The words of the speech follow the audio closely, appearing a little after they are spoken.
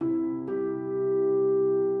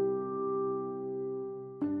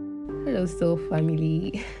Hello, Soul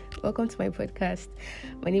family. Welcome to my podcast.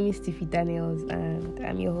 My name is Tiffy Daniels, and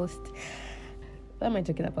I'm your host. What am I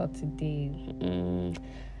talking about today?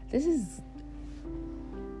 This is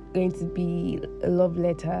going to be a love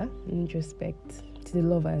letter in retrospect to the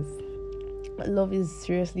lovers. Love is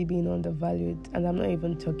seriously being undervalued, and I'm not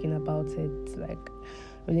even talking about it like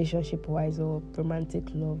relationship-wise or romantic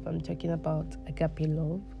love. I'm talking about agape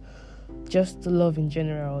love. Just love in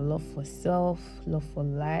general, love for self, love for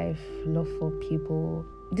life, love for people.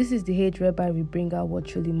 This is the age whereby we bring out what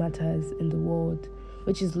truly matters in the world,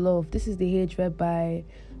 which is love. This is the age whereby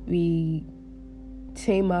we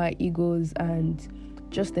tame our egos and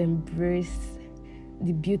just embrace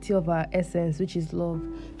the beauty of our essence, which is love.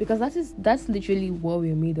 Because that's literally what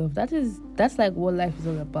we're made of. That's like what life is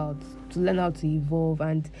all about. To learn how to evolve,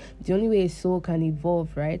 and the only way a soul can evolve,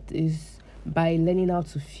 right, is by learning how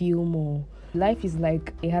to feel more. Life is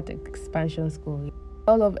like a heart expansion school.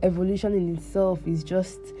 All of evolution in itself is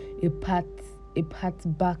just a path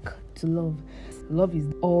back to love. Love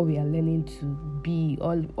is all we are learning to be,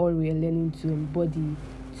 all we are learning to embody,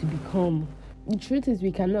 to become. The truth is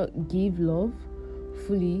we cannot give love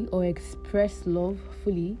fully or express love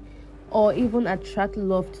fully or even attract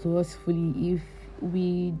love to us fully if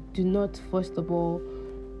we do not, first of all,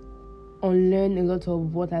 unlearn a lot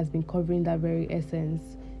of what has been covering that very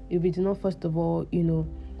essence. If we do not, first of all,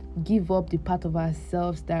 give up the part of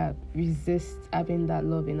ourselves that resists having that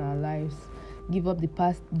love in our lives, give up the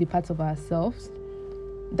parts of ourselves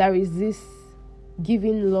that resist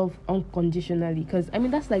giving love unconditionally. Because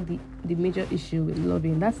that's like the major issue with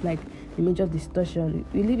loving. That's like the major distortion.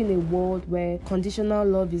 We live in a world where conditional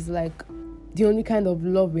love is like the only kind of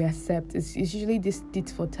love we accept. It's usually this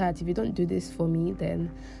tit for tat. If you don't do this for me,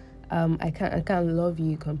 then I can't love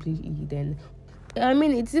you completely. Then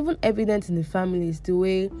it's even evident in the families, the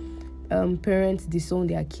way parents disown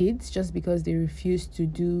their kids just because they refuse to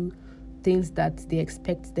do things that they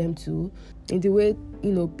expect them to. In the way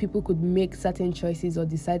people could make certain choices or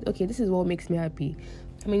decide, okay, this is what makes me happy.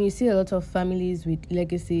 You see a lot of families with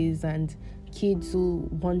legacies and kids who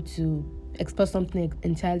want to express something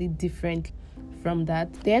entirely different from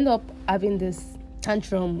that. They end up having this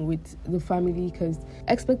tantrum with the family because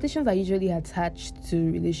expectations are usually attached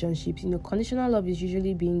to relationships. Conditional love is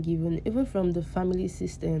usually being given even from the family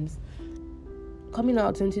systems. Coming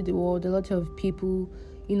out into the world, a lot of people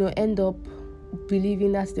end up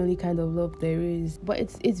believing that's the only kind of love there is, but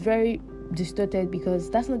it's very distorted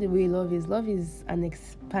because that's not the way love is. Love is an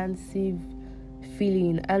expansive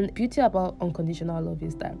feeling, and the beauty about unconditional love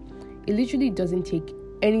is that it literally doesn't take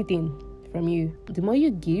anything from you. The more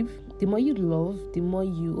you give, the more you love, the more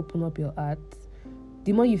you open up your heart,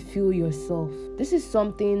 the more you feel yourself. This is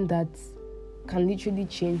something that can literally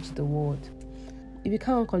change the world. If you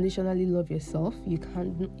can't unconditionally love yourself, you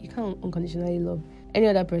can't unconditionally love any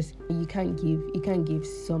other person. You can't give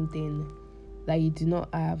something that you do not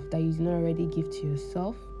have, that you do not already give to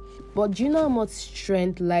yourself. But do you know how much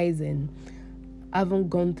strength lies in having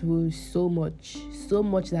gone through so much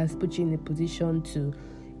that has put you in a position to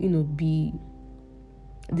be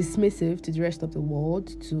dismissive to the rest of the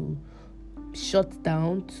world, to shut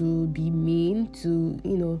down, to be mean,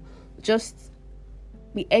 to just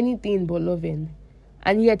be anything but loving.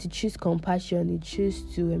 And yet you choose compassion, you choose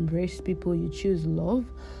to embrace people, you choose love,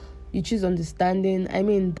 you choose understanding.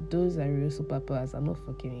 Those are real superpowers. I'm not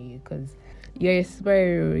fucking with you because you're a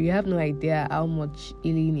superhero. You have no idea how much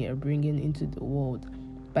healing you're bringing into the world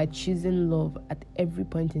by choosing love at every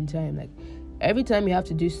point in time. Like, every time you have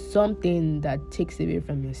to do something that takes away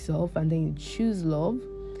from yourself and then you choose love,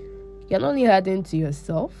 you're not only adding to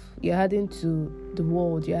yourself, you're adding to the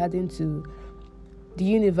world, you're adding to the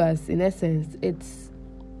universe. In essence, it's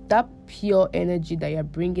that pure energy that you're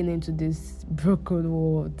bringing into this broken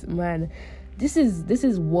world. Man, this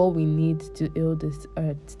is what we need to heal this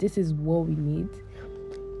earth. This is what we need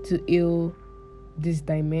to heal this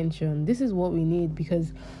dimension. This is what we need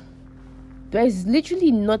because there is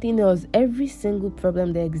literally nothing else. Every single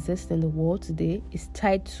problem that exists in the world today is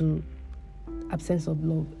tied to absence of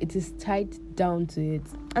love. It is tied down to it.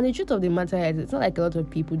 And the truth of the matter is, it's not like a lot of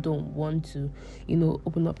people don't want to,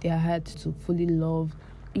 open up their heart to fully love.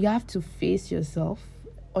 You have to face yourself,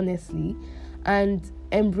 honestly, and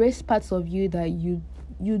embrace parts of you that you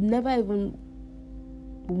never even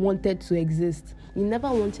wanted to exist. You never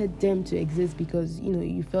wanted them to exist because,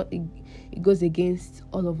 you felt it goes against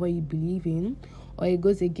all of what you believe in, or it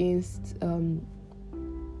goes against a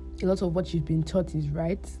lot of what you've been taught is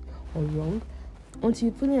right or wrong. Until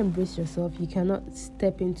you fully embrace yourself, you cannot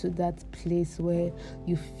step into that place where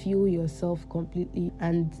you feel yourself completely,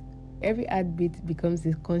 and every heartbeat becomes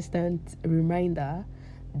a constant reminder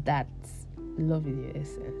that love is your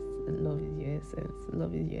essence. Love is your essence.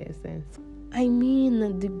 Love is your essence. I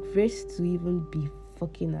mean, the grace to even be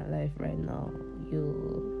fucking alive right now,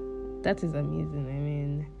 that is amazing. I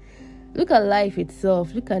mean, look at life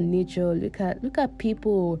itself, look at nature, look at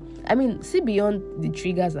people. I mean, see beyond the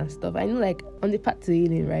triggers and stuff. I know, like, on the path to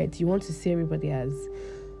healing, right, you want to see everybody as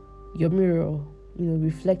your mirror,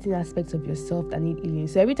 reflecting aspects of yourself that need healing.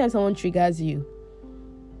 So every time someone triggers you,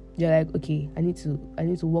 you're like, okay, I need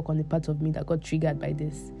to work on the part of me that got triggered by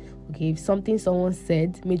this. Okay, if something someone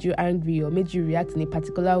said made you angry or made you react in a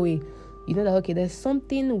particular way, you know that, okay, there's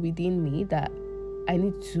something within me that I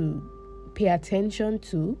need to pay attention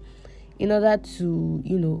to in order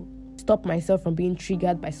to, stop myself from being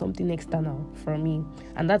triggered by something external from me.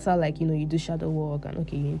 And that's how, like, you do shadow work and,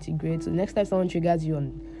 okay, you integrate. So next time someone triggers you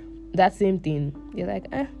on that same thing, you're like,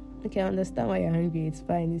 okay, I understand why you're angry. It's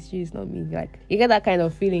fine. It's you. It's not me. Like, you get that kind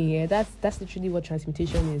of feeling here. That's literally what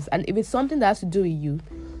transmutation is. And if it's something that has to do with you,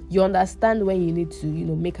 you understand when you need to,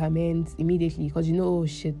 make amends immediately, because oh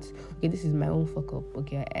shit, okay, this is my own fuck up.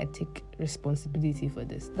 Okay, I take responsibility for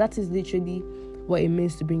this. That is literally what it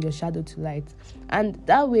means to bring your shadow to light. And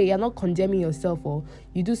that way, you're not condemning yourself, or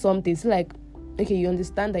you do something. So, like, okay, you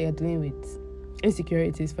understand that you're dealing with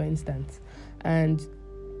insecurities, for instance, and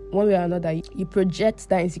one way or another, you project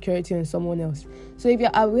that insecurity on someone else. So if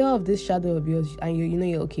you're aware of this shadow of yours and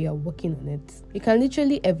you're working on it, you can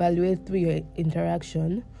literally evaluate through your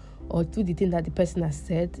interaction or through the thing that the person has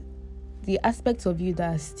said, the aspects of you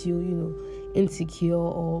that are still, insecure,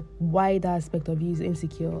 or why that aspect of you is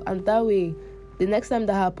insecure. And that way, the next time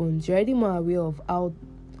that happens, you're already more aware of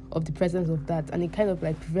the presence of that, and it kind of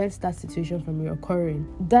like prevents that situation from reoccurring.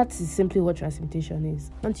 That is simply what transmutation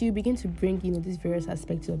is. Until you begin to bring, these various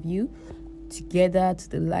aspects of you together to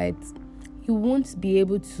the light, you won't be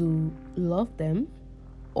able to love them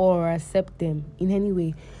or accept them in any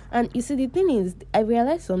way. And you see, the thing is, I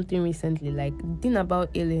realized something recently, like, the thing about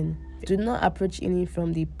healing, do not approach healing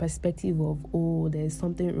from the perspective of, there's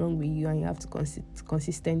something wrong with you and you have to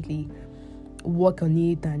consistently work on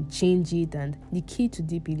it and change it. And the key to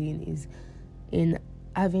deep healing is in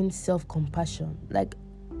having self-compassion. Like,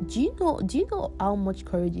 do you know how much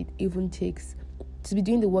courage it even takes to be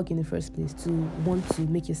doing the work in the first place, to want to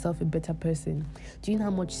make yourself a better person? Do you know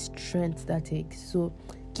how much strength that takes? So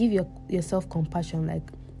give yourself compassion, like,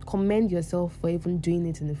 commend yourself for even doing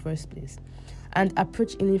it in the first place, and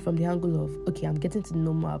approach healing from the angle of, okay, I'm getting to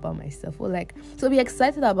know more about myself, or like, so be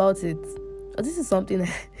excited about it. This is something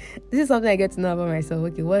I get to know about myself.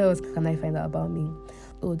 Okay, what else can I find out about me?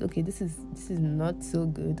 Okay, this is not so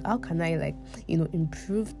good. How can I,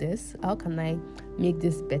 improve this? How can I make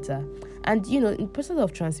this better? And in the process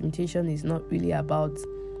of transmutation is not really about,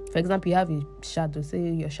 for example, you have a shadow.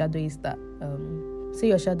 Say your shadow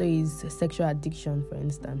is sexual addiction, for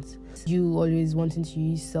instance. You always wanting to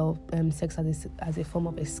use sex as a form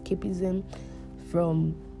of escapism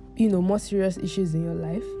from more serious issues in your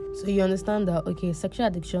life. So you understand that, okay, sexual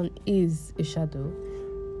addiction is a shadow.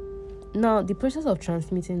 Now, the process of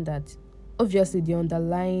transmitting that, obviously the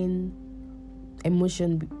underlying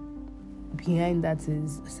emotion behind that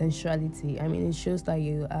is sensuality. I mean, it shows that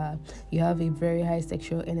you have a very high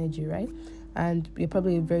sexual energy, right? And you're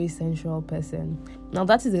probably a very sensual person. Now,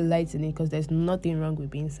 that is a light in it, because there's nothing wrong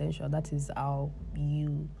with being sensual. That is how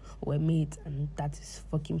you were made, and that is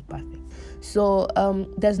fucking perfect. So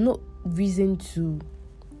there's no reason to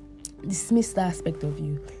dismiss that aspect of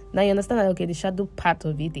you. Now you understand that, okay, the shadow part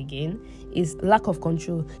of it again is lack of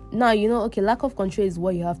control. Now, okay, lack of control is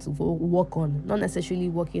what you have to work on, not necessarily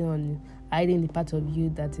working on hiding the part of you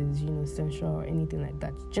that is, sensual or anything like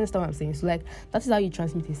that. Do you understand what I'm saying? So, like, that is how you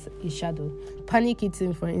transmit a shadow. Panic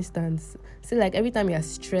eating, for instance. See, like, every time you're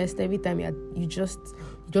stressed, every time you just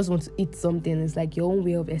want to eat something, it's like your own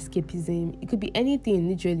way of escapism. It could be anything,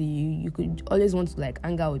 literally. You could always want to, like,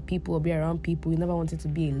 hang out with people or be around people. You never wanted to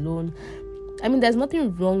be alone. I mean, there's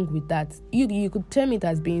nothing wrong with that. You could term it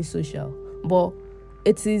as being social, but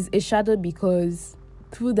it is a shadow because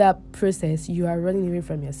through that process, you are running away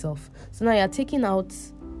from yourself. So now you're taking out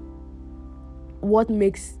what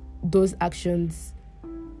makes those actions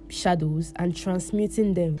shadows and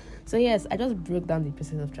transmuting them. So yes, I just broke down the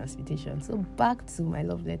process of transmutation. So back to my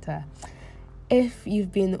love letter. If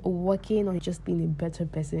you've been working on just being a better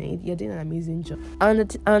person, you're doing an amazing job.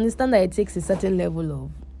 And I understand that it takes a certain level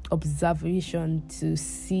of observation to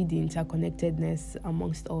see the interconnectedness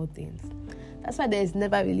amongst all things. That's why there is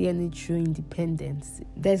never really any true independence.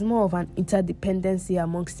 There's more of an interdependency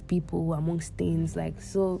amongst people, amongst things. Like,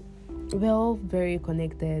 so we're all very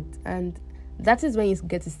connected, and that is when you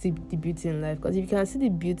get to see the beauty in life. Because if you can see the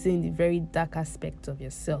beauty in the very dark aspects of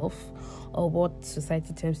yourself, or what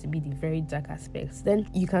society terms to be the very dark aspects, then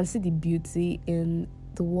you can see the beauty in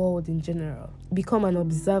the world in general. Become an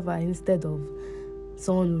observer instead of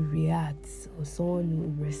someone who reacts or someone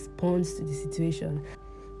who responds to the situation.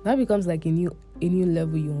 That becomes like a new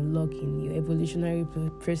level you unlock in your evolutionary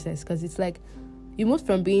process, because it's like you moved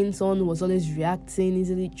from being someone who was always reacting,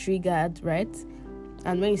 easily triggered, right?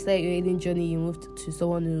 And when you start your healing journey, you moved to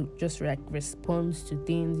someone who just like responds to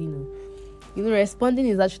things, responding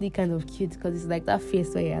is actually kind of cute, because it's like that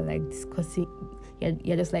phase where you're like discussing,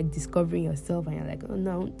 you're just like discovering yourself, and you're like, oh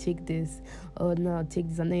no, take this, oh no, take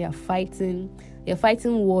this, and then you're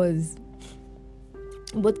fighting wars,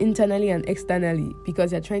 both internally and externally,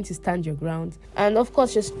 because you're trying to stand your ground. And of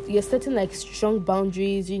course, you're setting like strong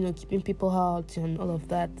boundaries, keeping people out and all of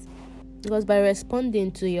that. Because by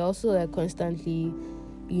responding to, you're also like constantly,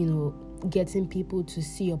 getting people to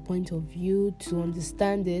see your point of view, to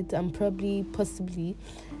understand it, and possibly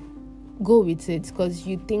go with it, because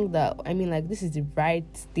you think that, this is the right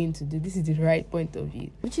thing to do, this is the right point of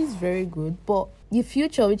view, which is very good. But the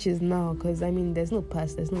future, which is now, because there's no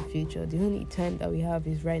past, there's no future. The only time that we have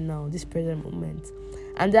is right now, this present moment,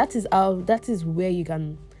 and that is where you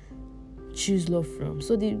can choose love from.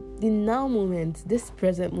 So the now moment, this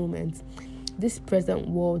present moment, this present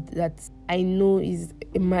world that I know is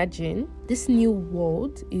emerging, this new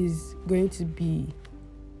world is going to be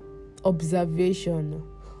observation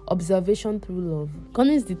through love. Gone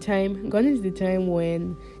is the time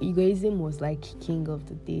when egoism was like king of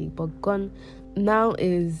the day, but now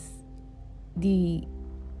is the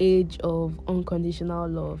age of unconditional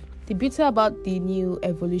love. The beauty about the new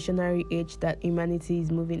evolutionary age that humanity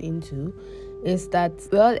is moving into is that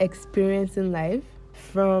we're all experiencing life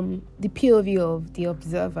from the POV of the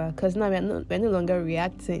observer, because now we're no longer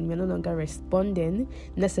reacting, we're no longer responding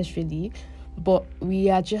necessarily, but we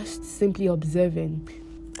are just simply observing.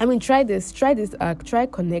 Try this act. Try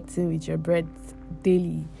connecting with your breath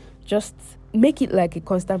daily. Just make it like a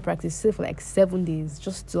constant practice, say for like 7 days,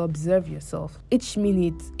 just to observe yourself. Each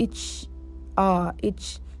minute, each hour,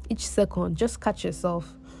 each second, just catch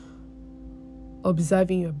yourself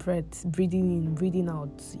observing your breath, breathing in, breathing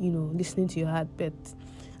out, listening to your heartbeat.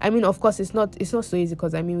 Of course, it's not so easy,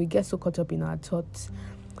 because we get so caught up in our thoughts,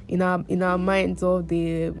 in our minds all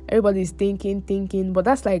day. Everybody's thinking, but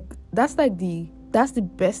that's the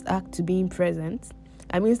best act to being present.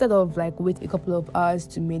 Instead of like wait a couple of hours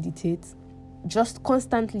to meditate, just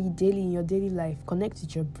constantly, daily, in your daily life, connect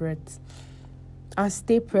with your breath and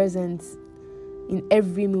stay present in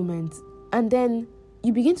every moment. And then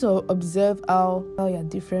you begin to observe how you're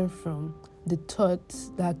different from the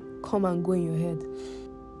thoughts that come and go in your head.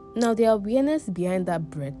 Now, the awareness behind that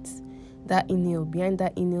breath, that inhale, behind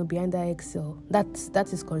that exhale, that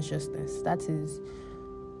is consciousness. That is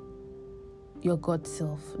your God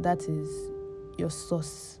self. That is your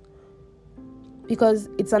source. Because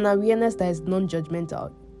it's an awareness that is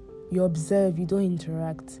non-judgmental. You observe, you don't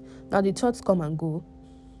interact. Now, the thoughts come and go.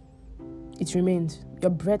 It remains. Your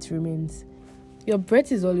breath remains. Your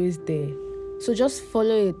breath is always there. So just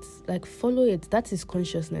follow it. That is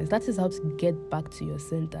consciousness. That is how to get back to your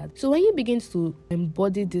center. So when you begin to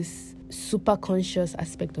embody this super conscious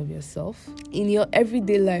aspect of yourself in your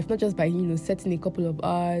everyday life, not just by, setting a couple of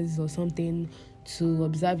hours or something to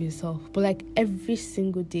observe yourself, but like every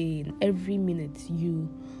single day, every minute, you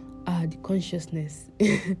are the consciousness.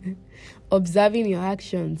 Observing your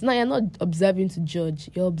actions. Now, you're not observing to judge.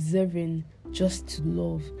 You're observing just to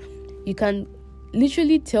love. You can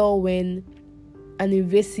literally tell when an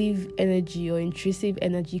invasive energy or intrusive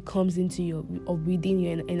energy comes into your or within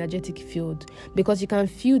your energetic field, because you can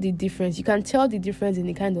feel the difference. You can tell the difference in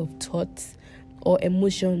the kind of thoughts or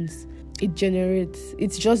emotions it generates.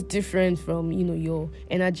 It's just different from your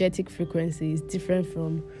energetic frequency. It's different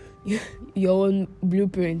from your own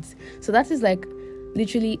blueprint. So that is like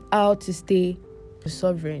literally how to stay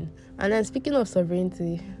sovereign. And then speaking of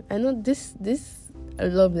sovereignty, I know this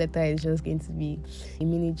love letter is just going to be a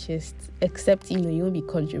mini chest, except you won't be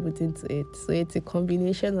contributing to it. So it's a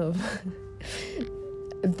combination of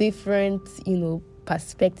different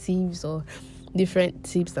perspectives or different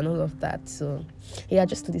tips and all of that. So yeah,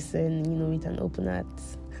 just listen with an open heart.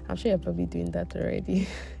 I'm sure you're probably doing that already.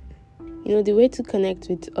 The way to connect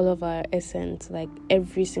with all of our essence, like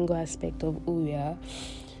every single aspect of who we are,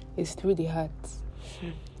 is through the heart.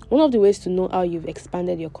 One of the ways to know how you've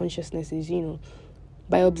expanded your consciousness is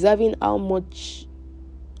by observing how much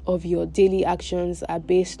of your daily actions are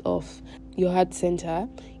based off your heart center.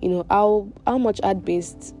 How much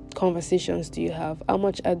heart-based conversations do you have? How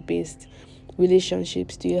much heart-based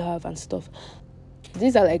relationships do you have and stuff.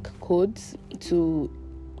 These are like codes to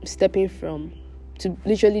stepping from, to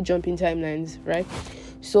literally jumping timelines, right?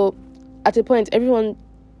 So at a point, everyone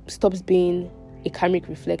stops being a karmic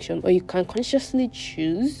reflection, or you can consciously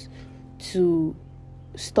choose to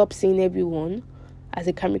stop seeing everyone as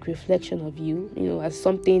a karmic reflection of you, as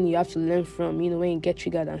something you have to learn from, when you get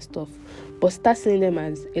triggered and stuff, but start seeing them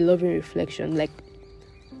as a loving reflection. Like,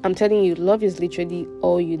 I'm telling you, love is literally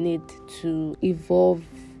all you need to evolve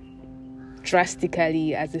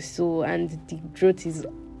drastically as a soul, and the growth is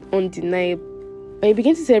undeniable. When you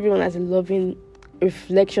begin to see everyone as a loving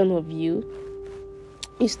reflection of you,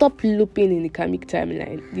 you stop looping in the karmic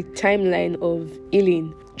timeline, the timeline of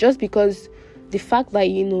healing, just because the fact that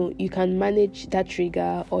you can manage that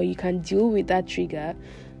trigger, or you can deal with that trigger,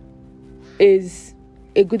 is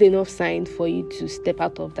a good enough sign for you to step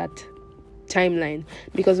out of that timeline.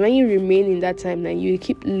 Because when you remain in that timeline, you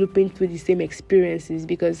keep looping through the same experiences,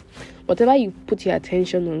 because whatever you put your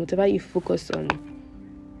attention on, whatever you focus on,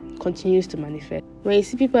 continues to manifest. When you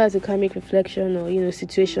see people as a karmic reflection, or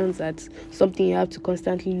situations that's something you have to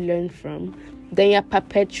constantly learn from, then you're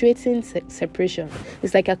perpetuating separation.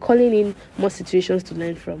 It's like you're calling in more situations to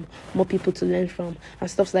learn from, more people to learn from, and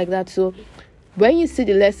stuff like that. So when you see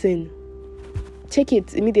the lesson, take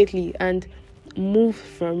it immediately and move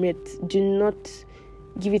from it. Do not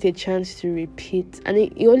give it a chance to repeat. And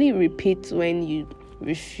it only repeats when you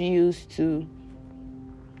refuse to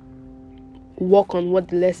work on what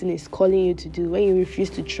the lesson is calling you to do. When you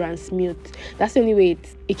refuse to transmute, that's the only way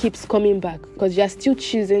it keeps coming back, because you're still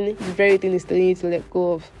choosing the very thing it's telling you to let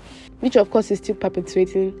go of, which of course is still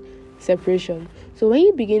perpetuating separation. So when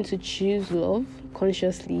you begin to choose love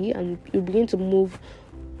consciously, and you begin to move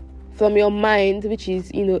from your mind, which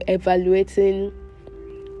is evaluating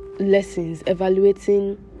lessons,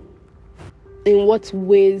 evaluating in what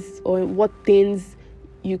ways or in what things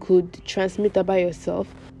you could transmit about yourself,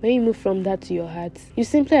 when you move from that to your heart, you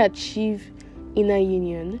simply achieve inner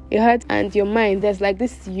union. Your heart and your mind, there's like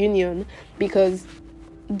this union, because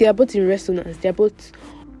they are both in resonance, they are both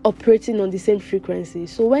operating on the same frequency.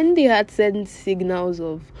 So when the heart sends signals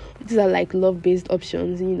of, these are like love-based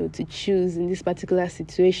options, to choose in this particular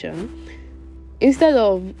situation, instead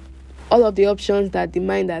of all of the options that the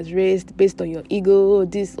mind has raised based on your ego,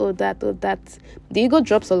 this or that, the ego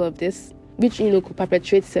drops all of this, which could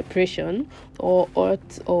perpetuate separation or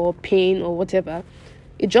hurt or pain or whatever.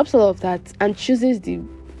 It drops all of that and chooses the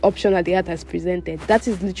option that the heart has presented. That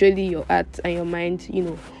is literally your heart and your mind,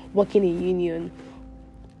 working in union.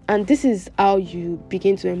 And this is how you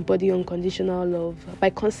begin to embody unconditional love, by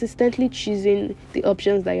consistently choosing the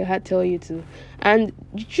options that your heart tells you to. And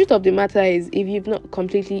the truth of the matter is, if you've not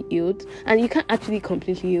completely healed, and you can't actually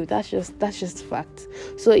completely heal, that's just fact.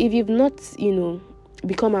 So if you've not,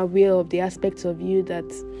 become aware of the aspects of you that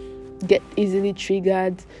get easily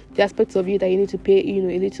triggered, the aspects of you that you need to pay, a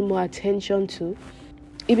little more attention to,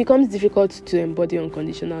 it becomes difficult to embody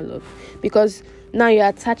unconditional love, because now you're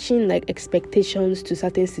attaching like expectations to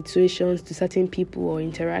certain situations, to certain people or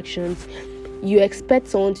interactions. You expect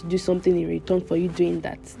someone to do something in return for you doing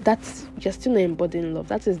that. That's just still not embodying love.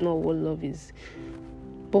 That is not what love is.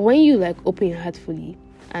 But when you open your heart fully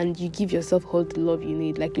and you give yourself all the love you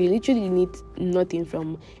need, you literally need nothing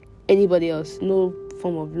from anybody else, no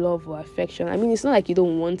form of love or affection. I mean, it's not like you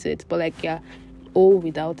don't want it, but you're all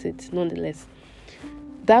without it nonetheless.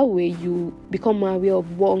 That way you become more aware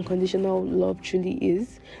of what unconditional love truly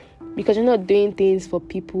is, because you're not doing things for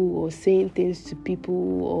people or saying things to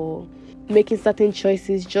people or making certain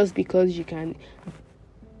choices just because you can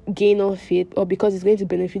gain off it or because it's going to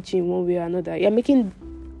benefit you in one way or another. You're making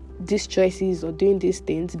these choices or doing these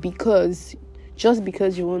things just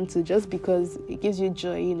because you want to, just because it gives you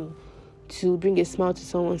joy, to bring a smile to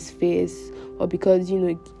someone's face, or because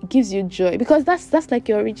it gives you joy, because that's like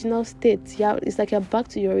your original state. Yeah, it's like you're back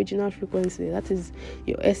to your original frequency. That is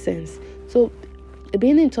your essence. So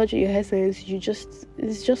being in touch with your essence,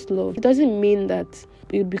 it's just love. It doesn't mean that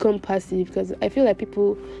you become passive, because I feel like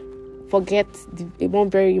people forget the one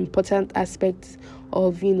very important aspect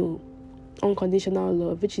of unconditional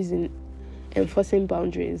love, which is in enforcing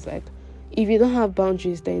boundaries. If you don't have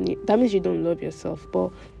boundaries, then that means you don't love yourself.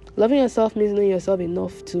 But loving yourself means knowing yourself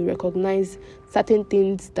enough to recognize certain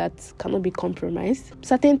things that cannot be compromised,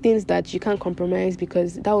 certain things that you can't compromise,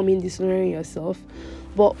 because that will mean dishonoring yourself.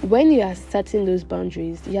 But when you are setting those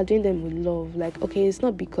boundaries, you are doing them with love. Okay, it's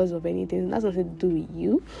not because of anything, that's nothing to do with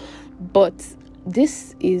you, but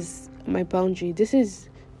this is my boundary, this is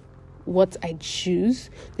what I choose,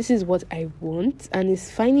 this is what I want, and it's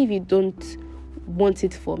fine if you don't want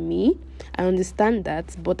it for me. I understand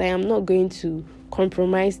that, but I am not going to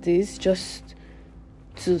compromise this just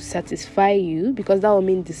to satisfy you, because that will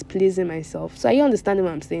mean displeasing myself. So are you understanding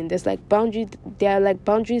what I'm saying? There are like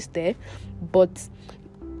boundaries there, but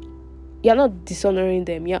you're not dishonoring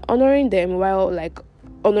them. You're honoring them while like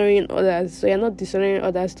honoring others. So you're not dishonoring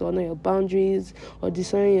others to honor your boundaries, or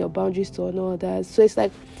dishonoring your boundaries to honor others. So it's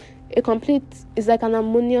like it's like an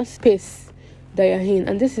harmonious space that you're in.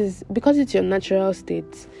 And this is because it's your natural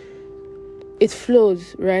state. It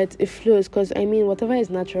flows, right? It flows, because whatever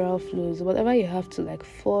is natural flows. Whatever you have to like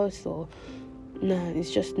force or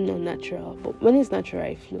it's just not natural. But when it's natural,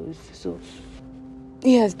 it flows. So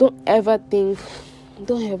yes, don't ever think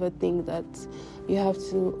that you have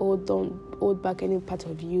to hold back any part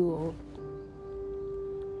of you or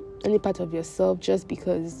any part of yourself just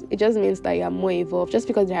because it just means that you are more evolved. Just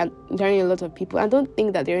because there are a lot of people. I don't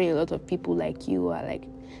think that there are a lot of people like you are like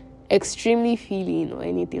extremely feeling or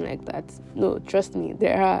anything like that. No, trust me,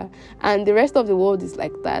 there are. And the rest of the world is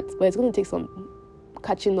like that. But it's going to take some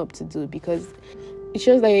catching up to do, because it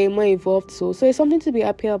shows that you're a more evolved soul. So it's something to be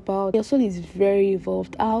happy about. Your soul is very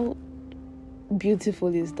evolved. How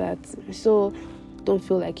beautiful is that? So don't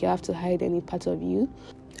feel like you have to hide any part of you.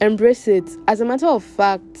 Embrace it. As a matter of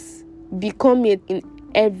fact, become it in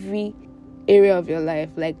every area of your life.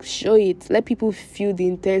 Like, show it. Let people feel the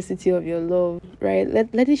intensity of your love, right?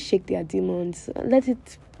 Let it shake their demons. Let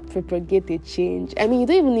it propagate a change. You don't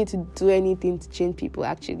even need to do anything to change people,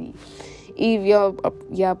 actually. If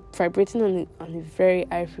you're vibrating on a very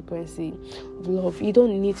high frequency of love, you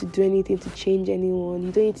don't need to do anything to change anyone.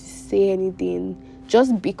 You don't need to say anything.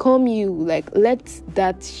 Just become you. Like, let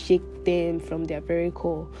that shake them from their very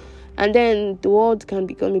core. And then the world can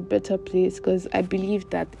become a better place, because I believe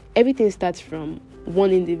that everything starts from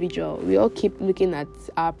one individual. We all keep looking at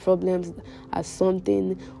our problems as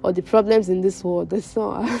something, or the problems in this world. That's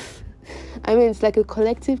not us. It's like a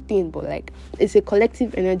collective thing, but like it's a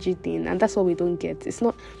collective energy thing, and that's what we don't get. It's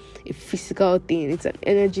not a physical thing, it's an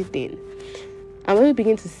energy thing. And when we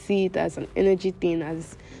begin to see it as an energy thing,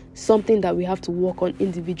 as something that we have to work on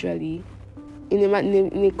individually,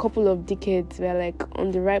 in a couple of decades, we're like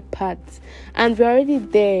on the right path, and we're already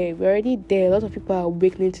there. A lot of people are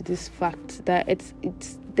awakening to this fact that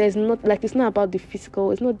it's not about the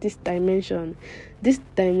physical. It's not this dimension. This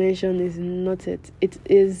dimension is not it. It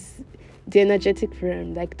is the energetic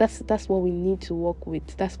realm. Like that's what we need to work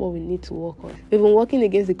with. That's what we need to work on. We've been working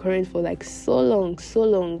against the current for like so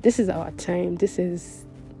long. This is our time. This is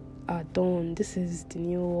our dawn. This is the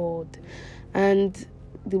new world, and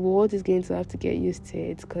the world is going to have to get used to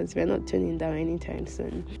it, because we're not turning down anytime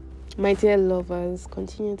soon. My dear lovers,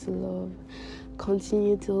 continue to love,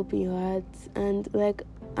 continue to open your hearts, and like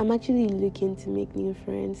I'm actually looking to make new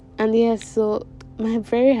friends. And yes, so my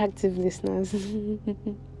very active listeners, it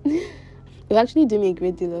will actually do me a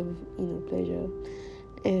great deal of pleasure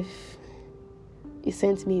if you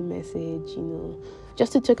sent me a message,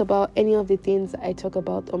 just to talk about any of the things I talk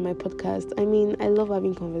about on my podcast. I love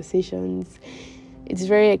having conversations. It's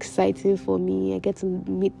very exciting for me. I get to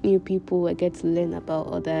meet new people. I get to learn about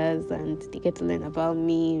others, and they get to learn about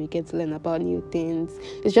me. We get to learn about new things.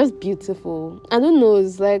 It's just beautiful. I don't know.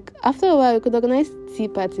 It's like after a while, we could organize tea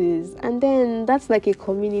parties, and then that's like a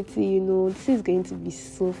community. This is going to be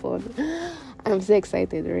so fun. I'm so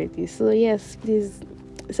excited already. So yes, please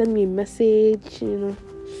send me a message.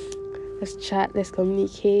 Let's chat. Let's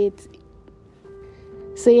communicate.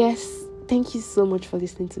 So yes. Thank you so much for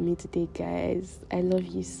listening to me today, guys. I love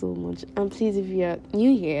you so much. And please, if you're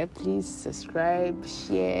new here, please subscribe,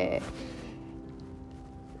 share.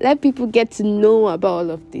 Let people get to know about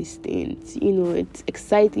all of these things. It's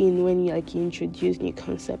exciting when you introduce new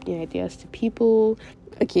concepts, new ideas to people.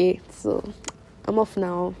 Okay, so I'm off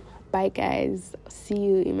now. Bye, guys. See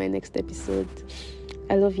you in my next episode.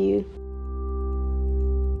 I love you.